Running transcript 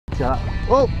siap.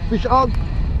 Oh, fish on.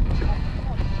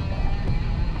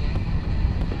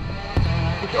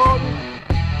 Fish on.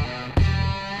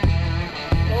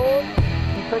 Oh,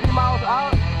 30 miles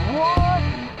out. What?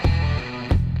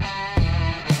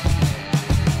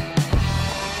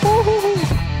 Woohoo!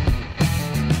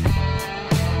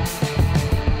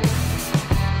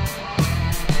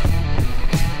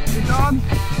 Fish on.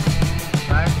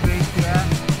 Nice fish, yeah.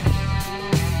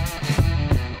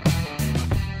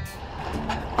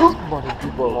 Good morning,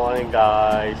 people. Good morning,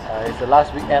 guys. It's the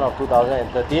last weekend of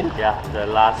 2013. Yeah, the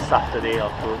last Saturday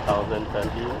of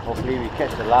 2013. Hopefully we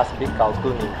catch the last big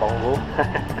kalkun in punggol.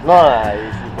 No,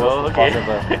 it's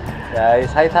possible. Yeah,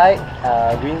 it's high tide.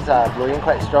 Winds are blowing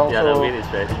quite strong. Yeah, so the wind is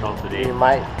very strong today. we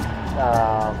might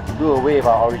do away with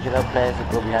our original plans to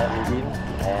go behind Ubin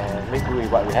and make do with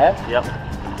what we have. Yep.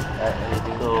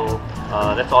 Anything. So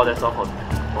that's all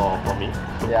for me.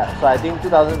 Yeah, so I think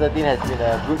 2013 has been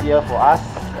a good year for us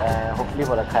and hopefully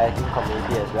for the kayaking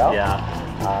community as well. Yeah.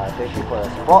 Thank you for the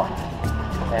support.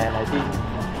 And I think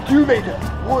see you later.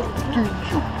 1, 2,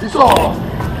 3, it's all.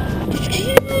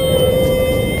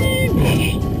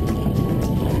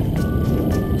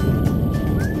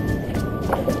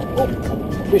 Oh,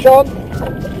 fish on!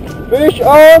 Fish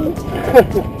on!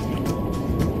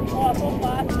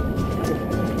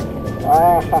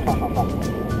 Oh, so fast.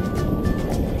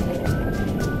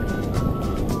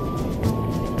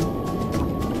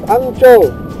 Hangzhou.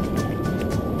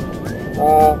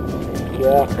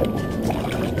 Yeah.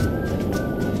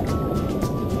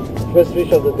 First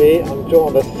fish of the day, Hangzhou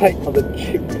on the side of the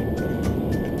cheek.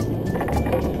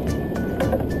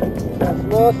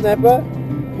 Small snapper.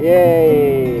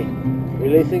 Yay!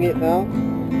 Releasing it now.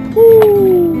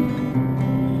 Woo!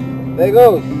 There it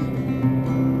goes.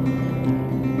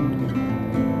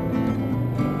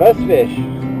 First fish.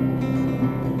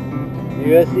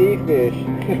 USC fish.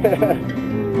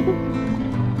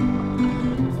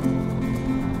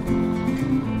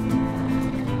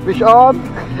 Fish on.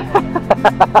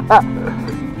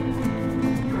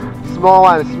 Small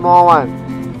one, small one.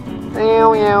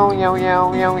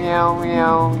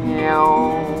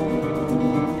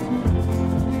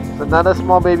 It's another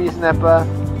small baby snapper.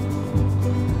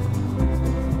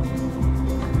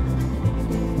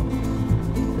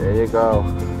 There you go.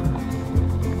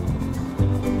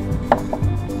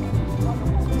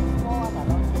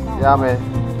 Yeah, man.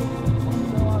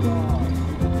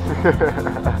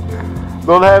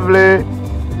 Don't have Lee.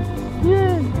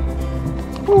 Yeah.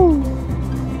 Woo.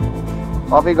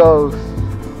 Off he goes.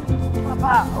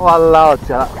 Walao,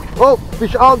 chala. Oh,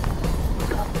 fish on.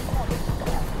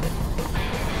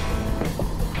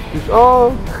 Fish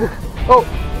on. Oh.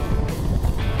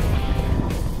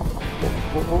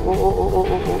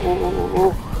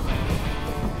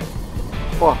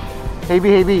 Oh,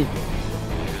 heavy.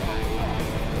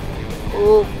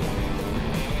 Oh.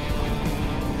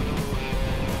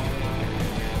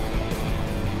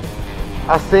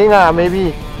 Asing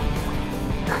maybe.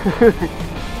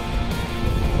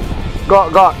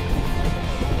 Got.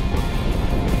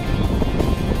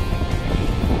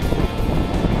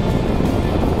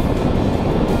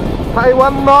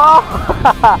 Taiwan no.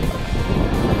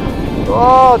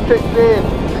 Oh, tricked in.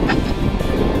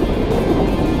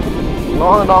 No.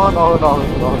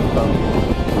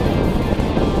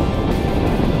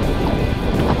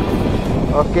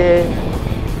 Okay.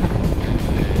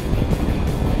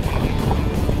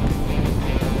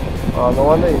 Oh, no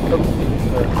wonder it took.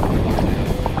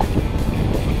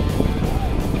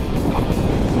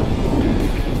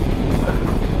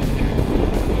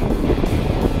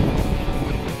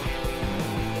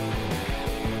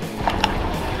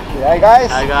 Hi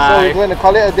guys. Hi guys. So we're going to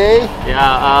call it a day.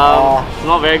 Yeah. It's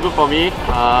not very good for me.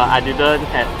 I didn't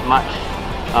have much.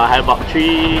 I had about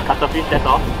 3 cuttlefish. That's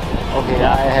all. Okay.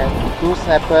 Yeah. I have 2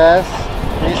 snappers,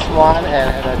 this one,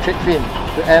 and a ThreadFin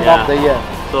to end off the year.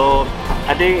 So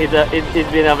I think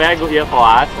it's been a very good year for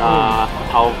us.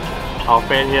 Our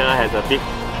friend here has a big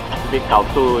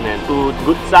kalkun and 2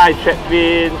 good size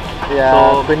ThreadFin. Yeah.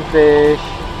 So, twin fish.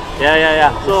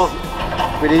 Yeah. So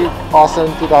pretty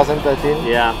awesome 2013.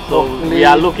 Yeah. So hopefully we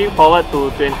are looking forward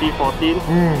to 2014.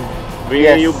 Bringing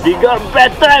Yes. you bigger,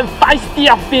 better, and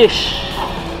feistier fish.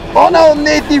 On our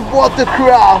native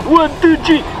watercraft. 1, 2,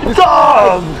 3, it's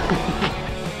on!